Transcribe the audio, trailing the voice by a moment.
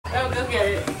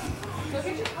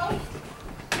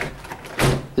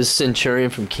This is Centurion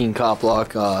from King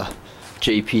Copblock,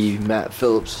 JP Matt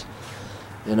Phillips,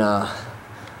 and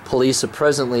police are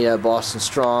presently at Boston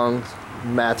Strong,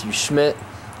 Matthew Schmidt.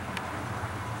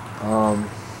 Currently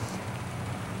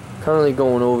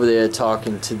going over there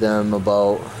talking to them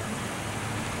about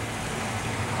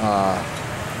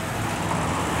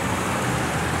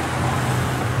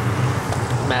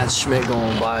Matt Schmidt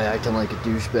going by acting like a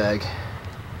douchebag,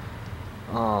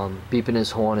 beeping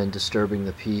his horn and disturbing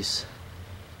the peace.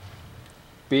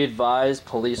 Be advised,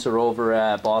 police are over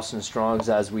at Boston Strong's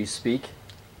as we speak.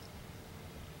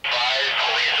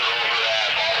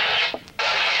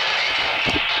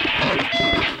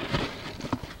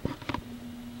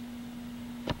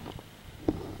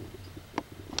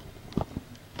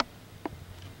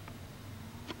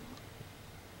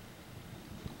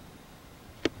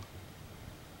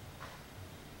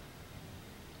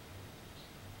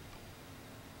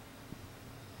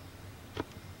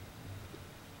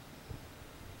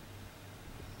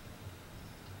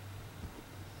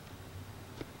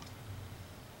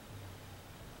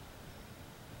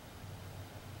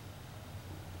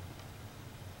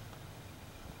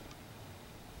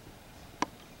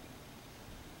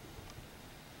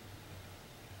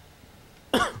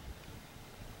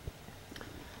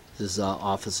 This is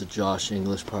Officer Josh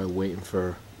English, probably waiting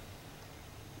for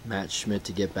Matt Schmidt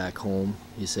to get back home.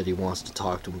 He said he wants to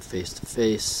talk to him face to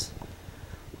face.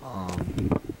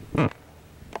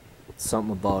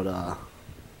 Something about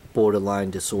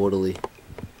borderline disorderly,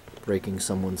 breaking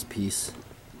someone's peace.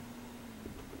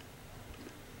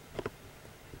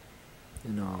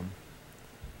 And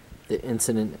the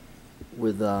incident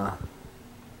with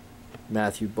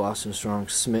Matthew Boston Strong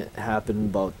Schmidt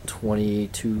happened about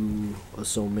 22 or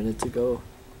so minutes ago.